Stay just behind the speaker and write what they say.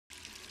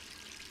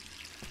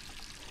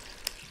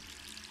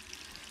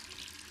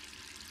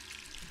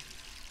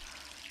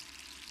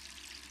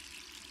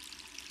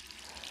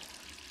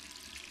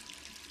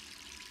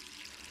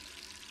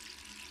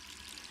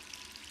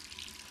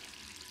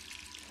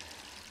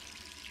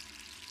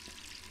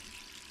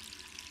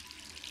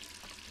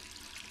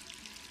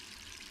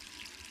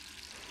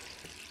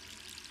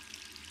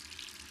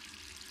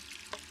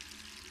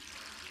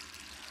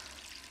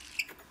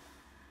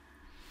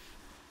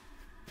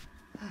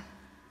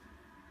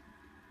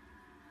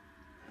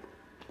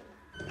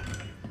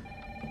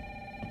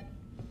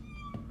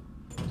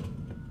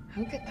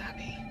Who could that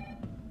be?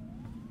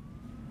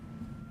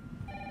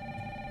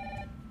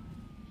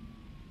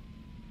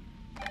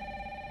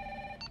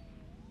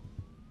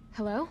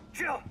 Hello?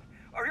 Jill!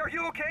 Are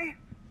you okay?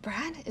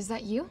 Brad, is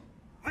that you?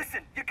 Listen,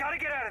 you gotta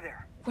get out of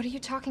there! What are you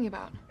talking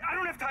about? I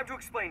don't have time to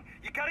explain.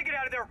 You gotta get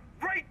out of there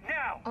right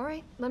now!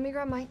 Alright, let me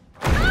grab my...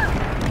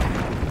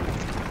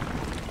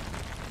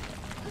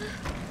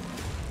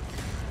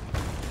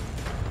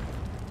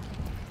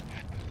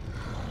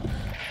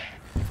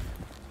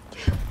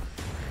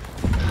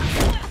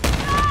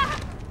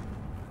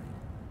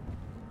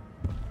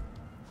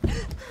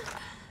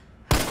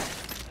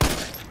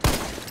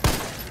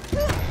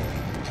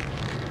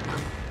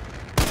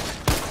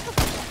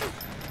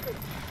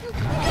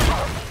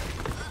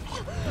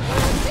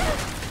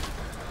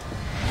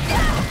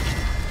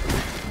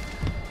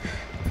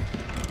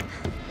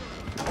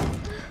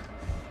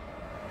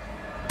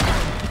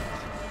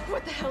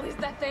 What the hell is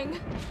that thing?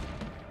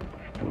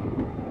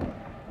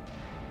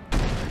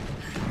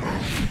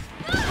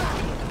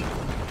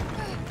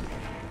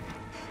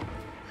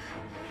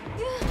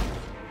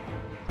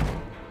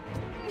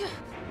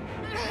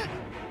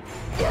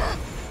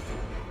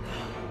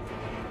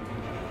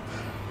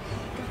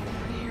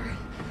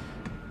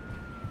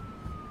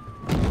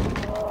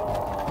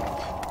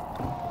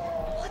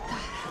 What the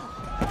hell?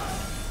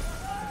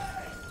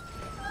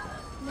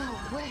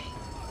 No way.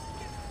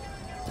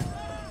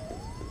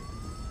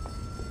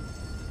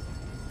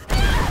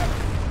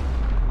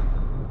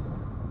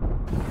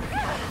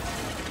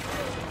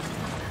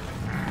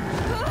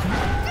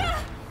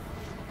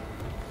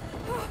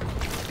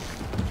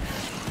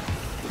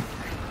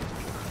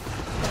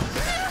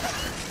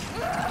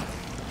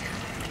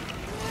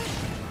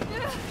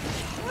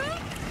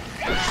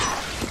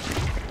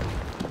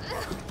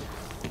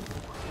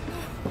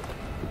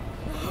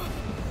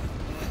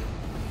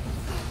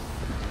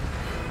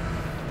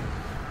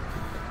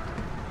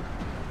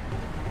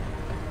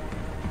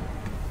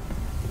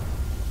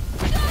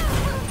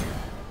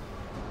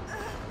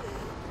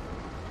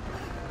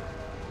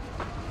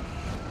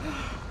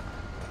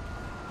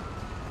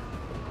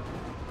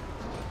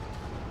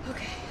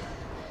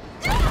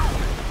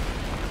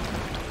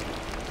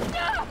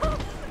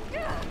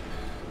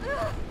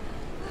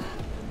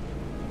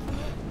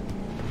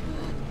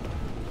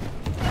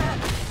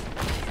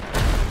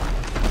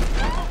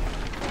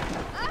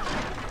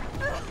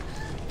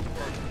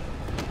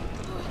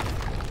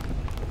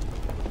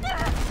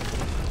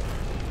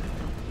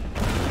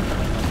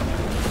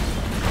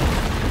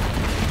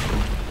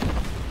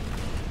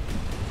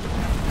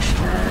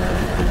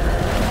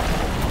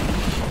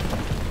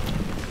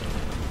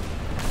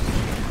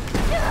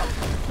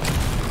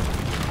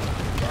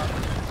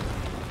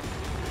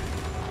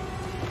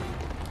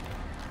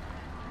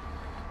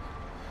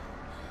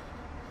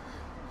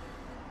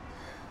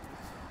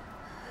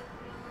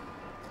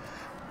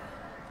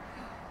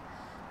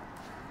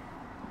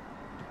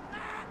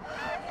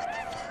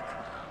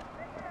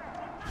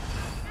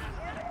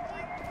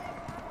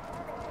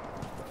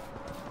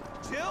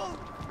 Jill?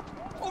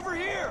 Over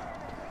here!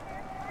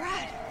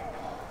 Brad!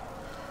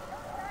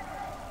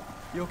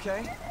 You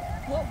okay?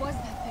 What was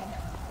that thing?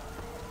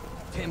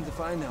 Damned if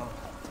I know.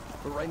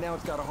 But right now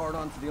it's got a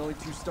hard-on for the only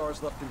 2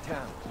 stars left in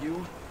town.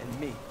 You and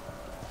me.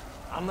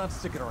 I'm not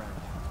sticking around.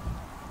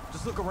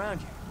 Just look around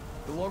you.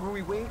 The longer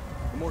we wait,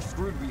 the more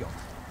screwed we are.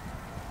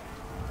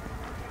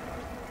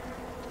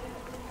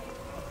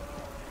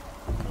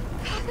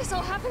 How'd this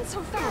all happen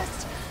so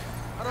fast?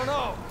 I don't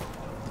know.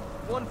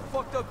 One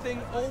fucked up thing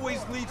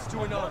always leads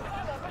to another.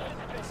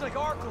 It's like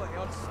Arclay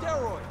on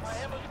steroids.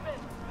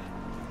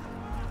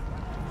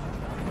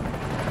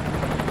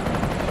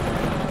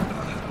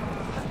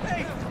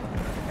 Hey!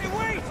 Hey,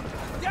 wait!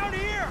 Down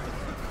here!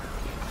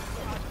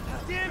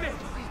 Damn it!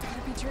 We've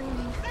gotta be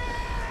dreaming.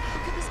 How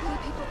could this many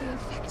people be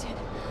infected?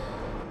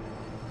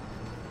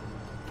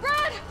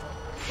 Brad!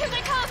 Here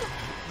they come!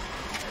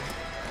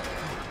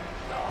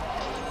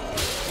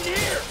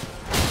 Here!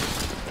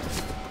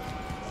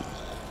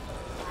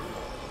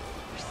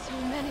 There's so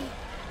many.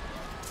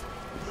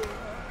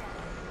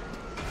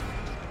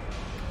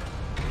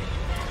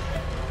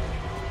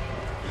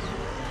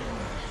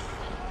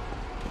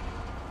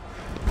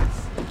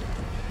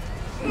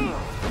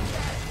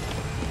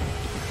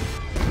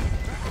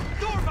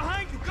 Door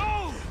behind you,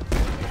 go!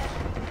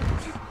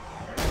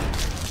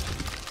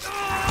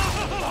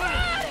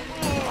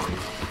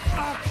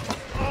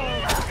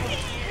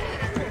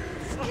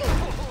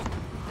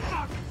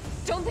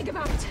 Don't think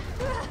about it.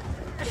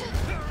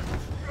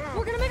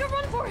 We're gonna make a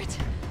run for it.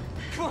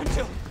 Come on,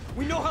 Jill.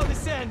 We know how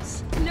this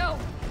ends. No,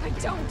 I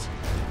don't.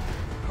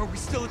 Are we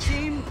still a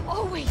team?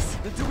 Always.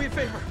 Then do me a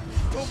favor.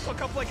 Don't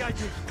fuck up like I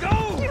did. Go!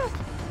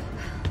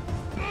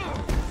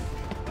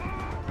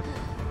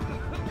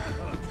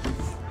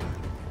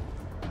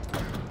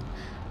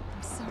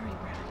 I'm sorry,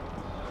 Brad.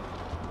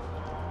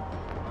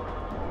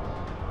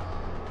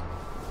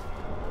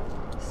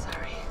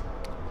 Sorry.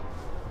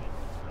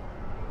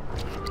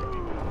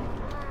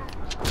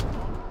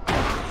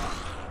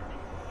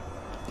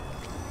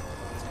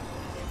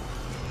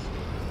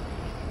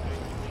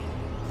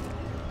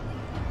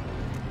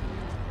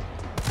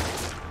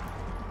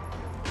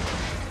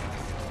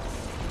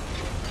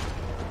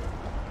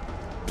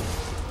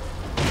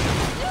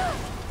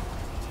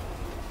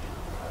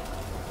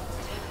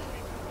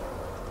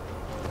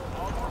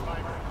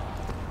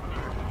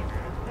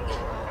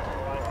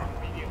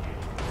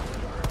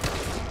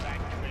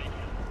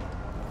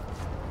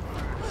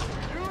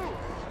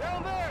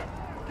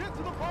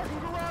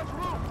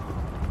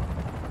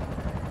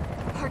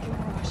 Parking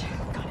garage.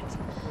 Got it.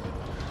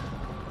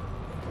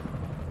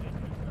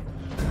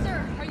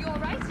 Sir, are you all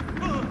right?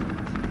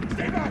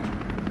 Stay back!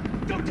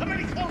 Don't come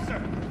any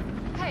closer!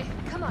 Hey,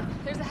 come on.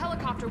 There's a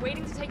helicopter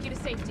waiting to take you to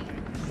safety.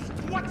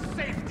 What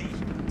safety?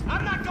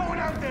 I'm not going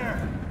out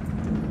there!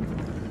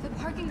 The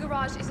parking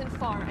garage isn't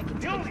far. I can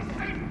The take only you.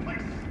 safe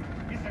place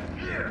is in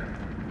here!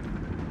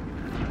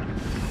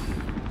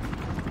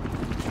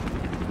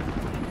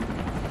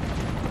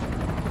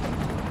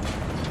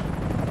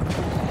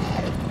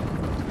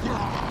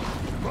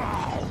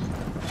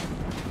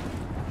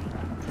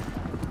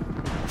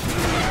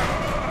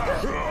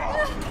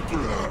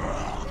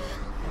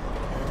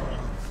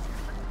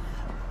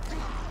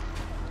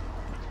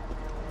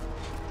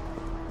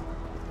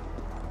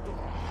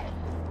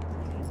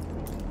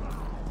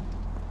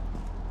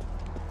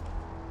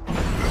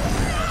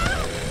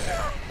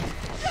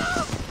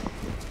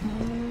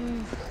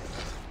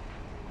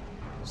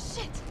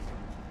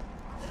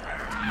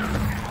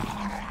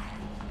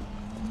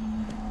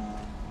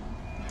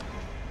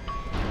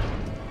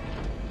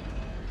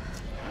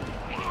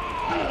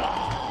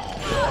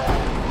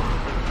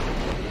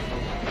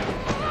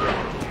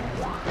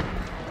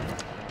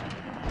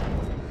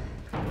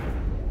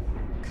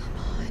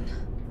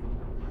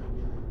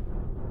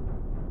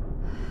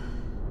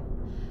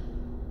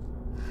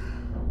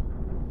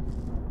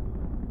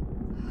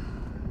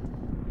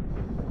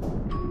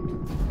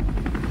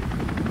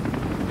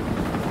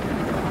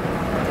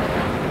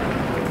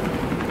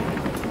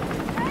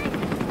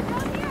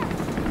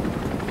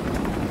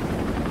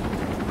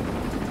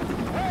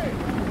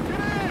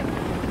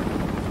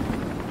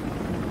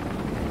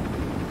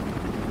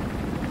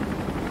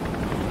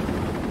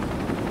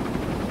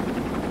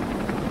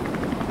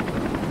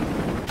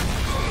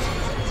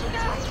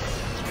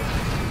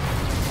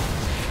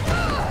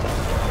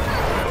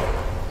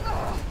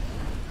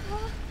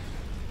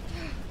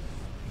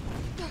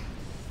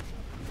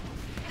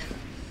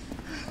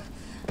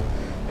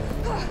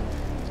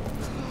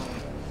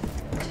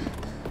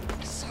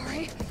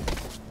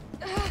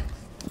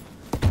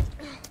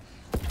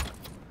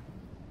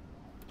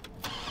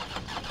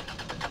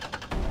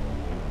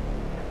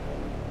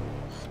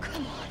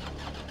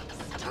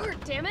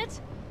 Damn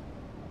it!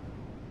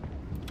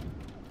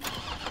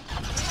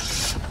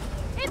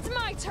 It's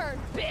my turn,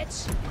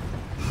 bitch!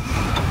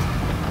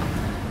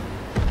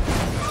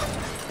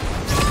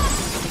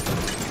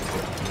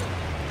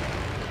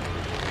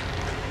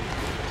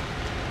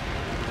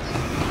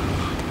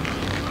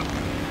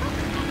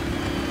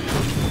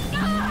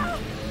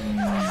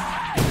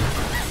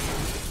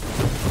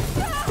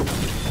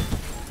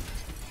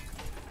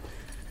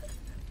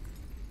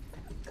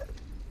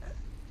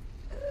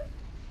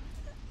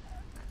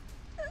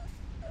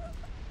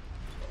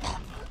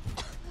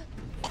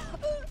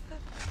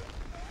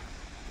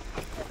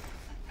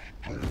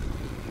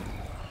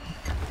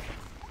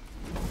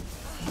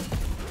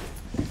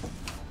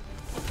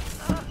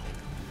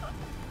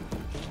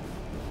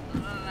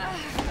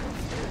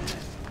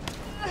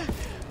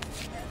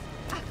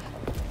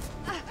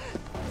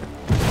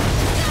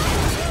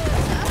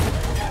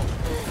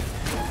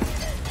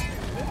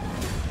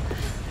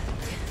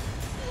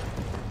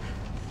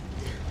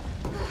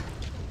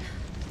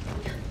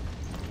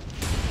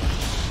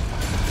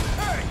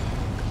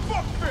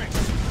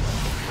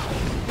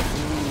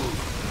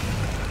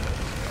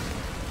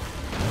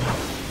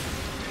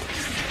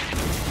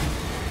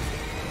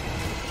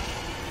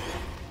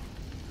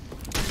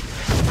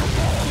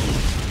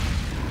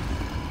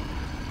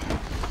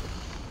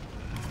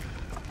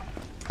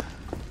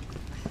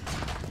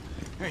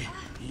 Hey,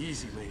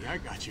 easy, lady. I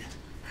got you.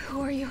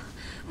 Who are you?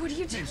 What do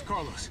you do? Name's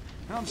Carlos,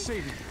 and I'm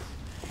saving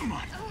you. Come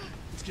on,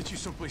 let's get you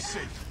someplace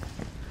safe.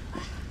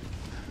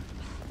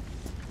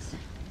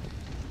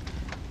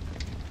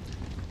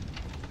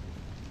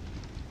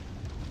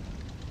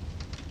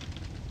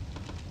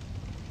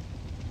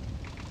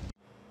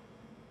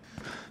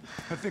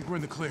 I think we're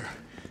in the clear.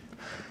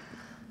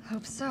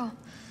 Hope so.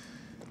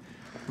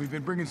 We've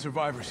been bringing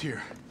survivors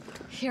here.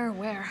 Here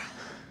where?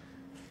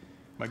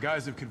 My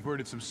guys have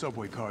converted some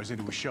subway cars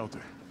into a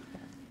shelter.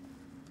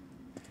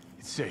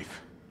 It's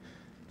safe.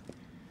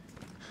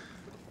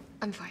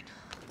 I'm fine.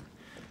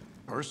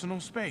 Personal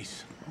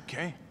space.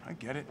 Okay, I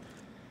get it.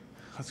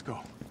 Let's go.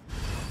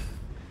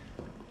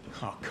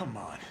 Oh, come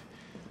on.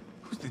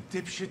 Who's the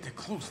dipshit that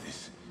closed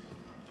this?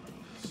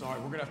 Sorry,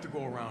 we're gonna have to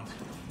go around.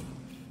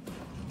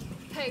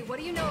 Hey, what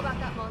do you know about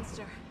that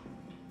monster?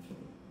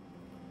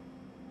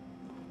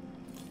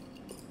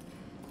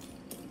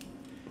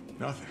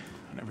 Nothing.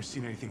 I've never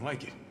seen anything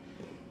like it.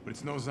 But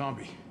it's no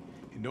zombie.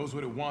 It knows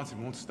what it wants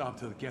and won't stop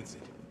till it gets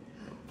it.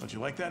 Don't you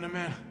like that in a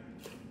man?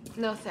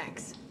 No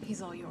thanks.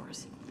 He's all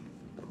yours.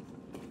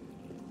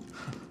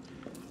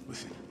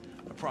 Listen,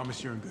 I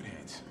promise you're in good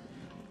hands.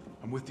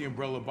 I'm with the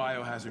Umbrella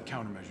Biohazard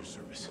Countermeasure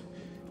Service.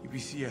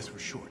 UBCS for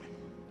short.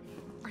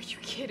 Are you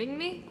kidding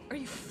me? Are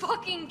you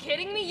fucking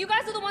kidding me? You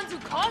guys are the ones who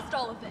caused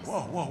all of this.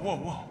 Whoa, whoa, whoa,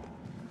 whoa.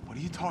 What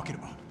are you talking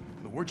about?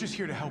 We're just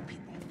here to help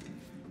people.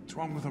 What's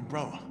wrong with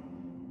Umbrella?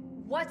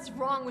 What's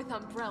wrong with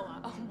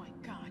Umbrella? Oh my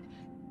god.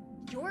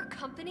 Your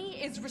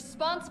company is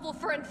responsible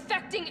for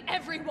infecting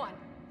everyone!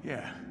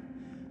 Yeah.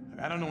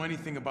 I don't know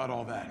anything about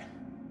all that.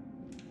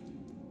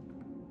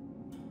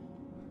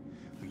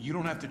 You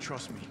don't have to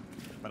trust me,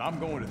 but I'm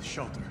going to the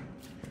shelter.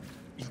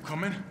 You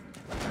coming?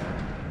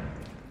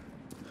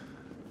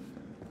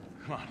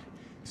 Come on,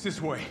 it's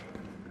this way.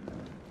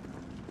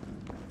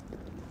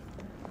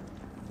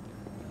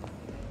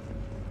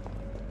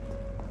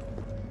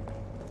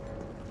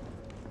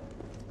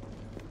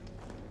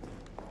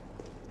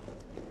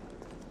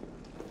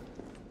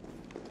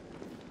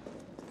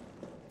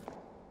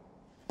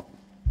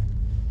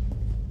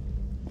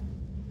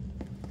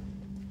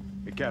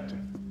 Hey,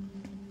 Captain.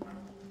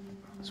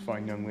 This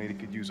fine young lady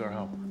could use our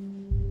help.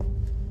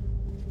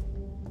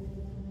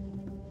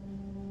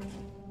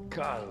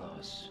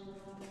 Carlos,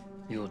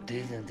 you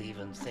didn't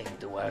even think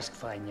to ask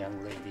fine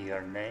young lady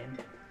her name?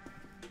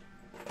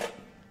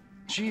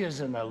 She is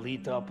an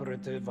elite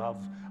operative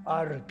of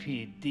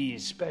RPD,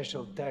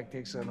 Special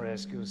Tactics and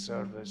Rescue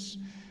Service.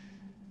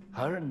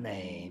 Her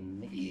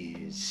name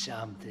is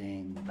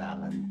something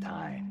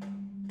Valentine.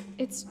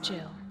 It's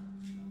Jill.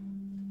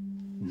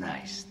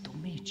 Nice to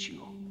meet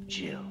you,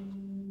 Jill.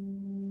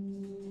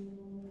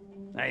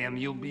 I am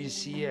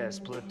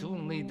UBCS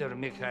Platoon Leader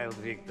Mikhail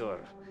Victor.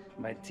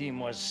 My team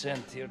was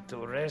sent here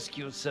to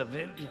rescue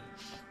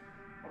civilians.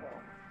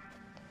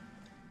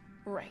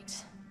 Right.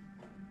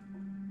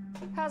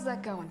 How's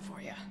that going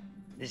for you?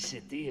 The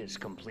city is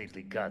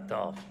completely cut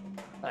off,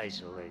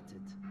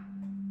 isolated.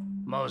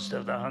 Most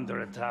of the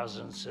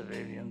 100,000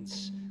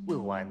 civilians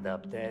will wind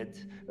up dead.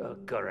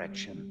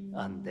 Correction,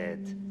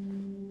 undead.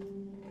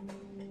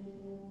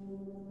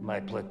 My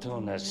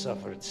platoon has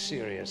suffered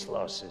serious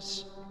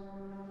losses.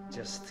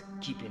 Just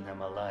keeping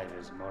them alive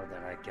is more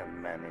than I can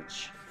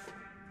manage.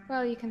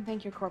 Well, you can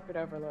thank your corporate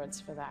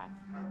overlords for that.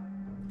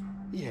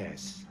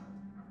 Yes.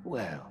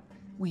 Well,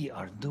 we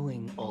are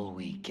doing all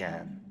we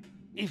can.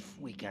 If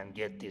we can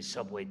get this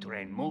subway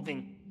train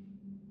moving,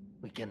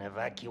 we can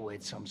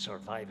evacuate some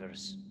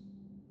survivors.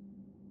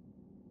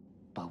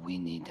 But we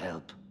need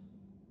help.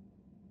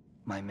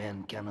 My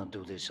men cannot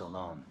do this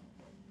alone.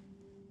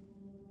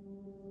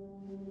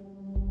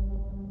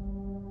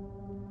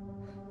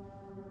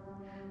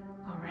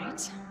 All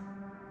right.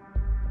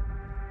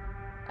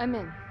 I'm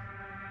in.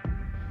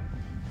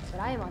 But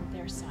I am on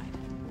their side,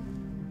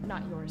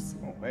 not yours.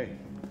 Oh, hey.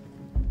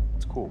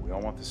 It's cool. We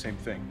all want the same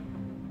thing.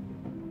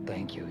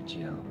 Thank you,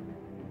 Jill.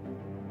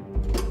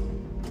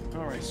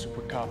 All right,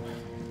 Super Cop.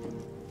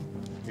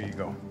 Here you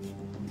go.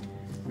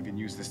 We can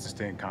use this to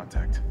stay in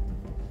contact.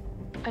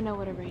 I know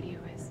what a radio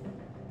is.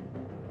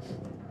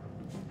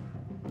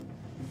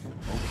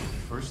 Okay,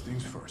 first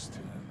things first.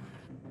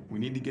 We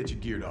need to get you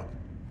geared up.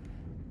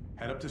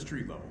 Head up to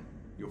street level.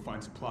 You'll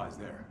find supplies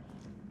there.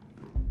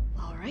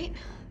 All right.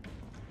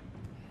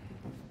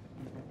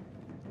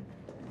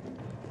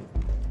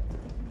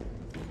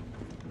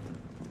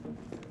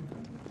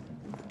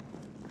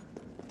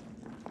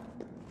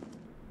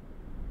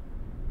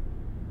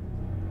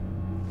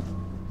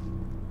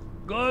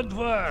 Good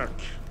work.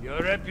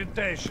 Your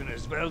reputation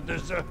is well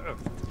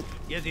deserved.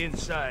 Get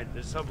inside.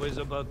 The subway's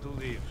about to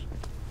leave.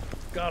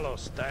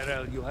 Carlos,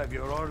 Tyrell, you have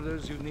your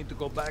orders. You need to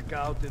go back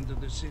out into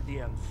the city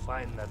and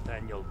find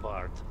Nathaniel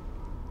Bard.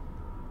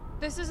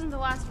 This isn't the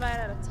last ride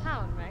out of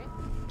town, right?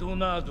 Do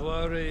not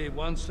worry.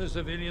 Once the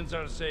civilians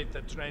are safe,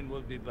 the train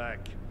will be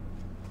back.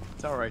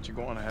 It's all right. You're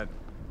going ahead.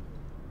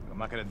 I'm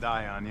not gonna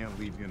die on you,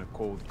 leave you in a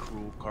cold,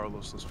 cruel,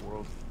 Carlosless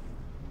world.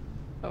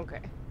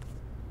 Okay.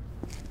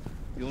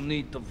 You'll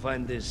need to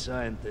find this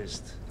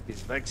scientist.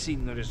 His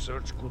vaccine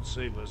research could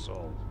save us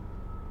all.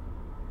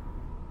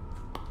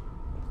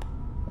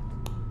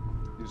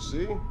 You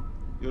see?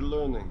 You're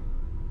learning.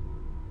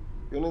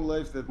 The only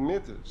life that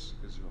matters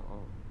is your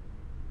own.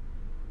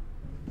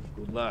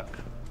 Good luck.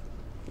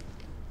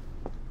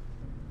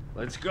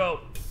 Let's go.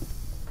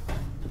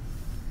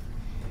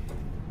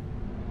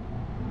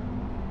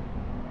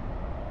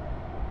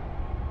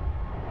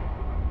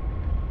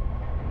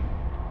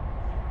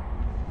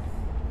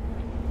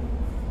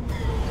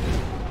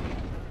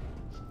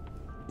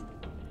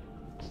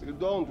 You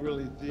don't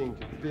really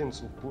think a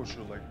pencil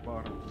pusher like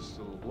Bard is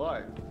still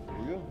alive,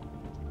 do you?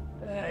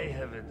 I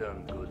have it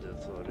on good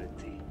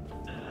authority.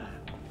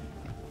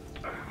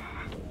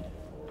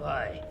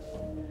 Why?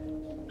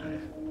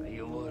 Are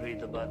you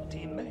worried about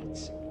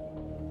teammates?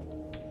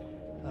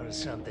 Or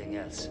something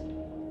else?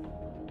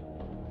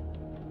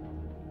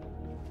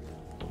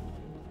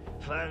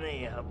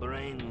 Funny how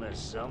brainless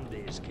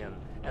zombies can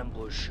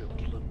ambush a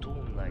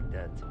platoon like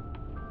that.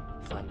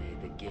 Funny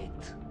the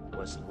gate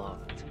was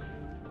locked.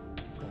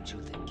 Don't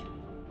you think?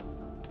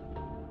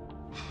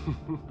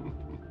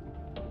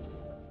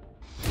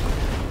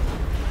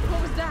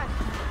 What was that?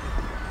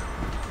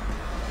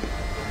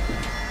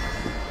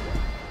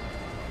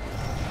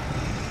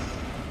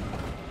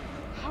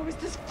 How is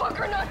this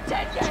fucker not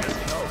dead yet?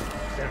 No,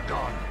 they're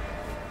gone.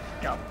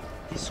 Come,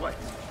 this way.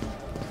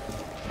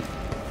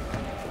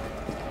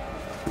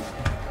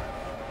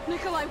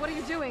 Nikolai, what are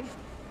you doing?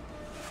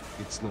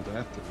 It's not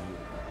after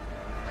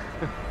you.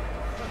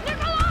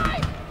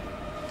 Nikolai!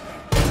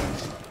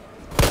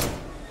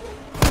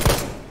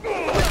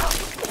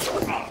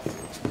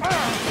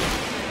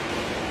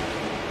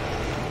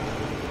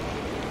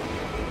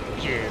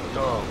 Get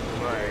off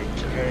my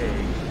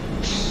train,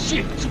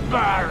 shit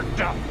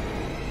Sparta!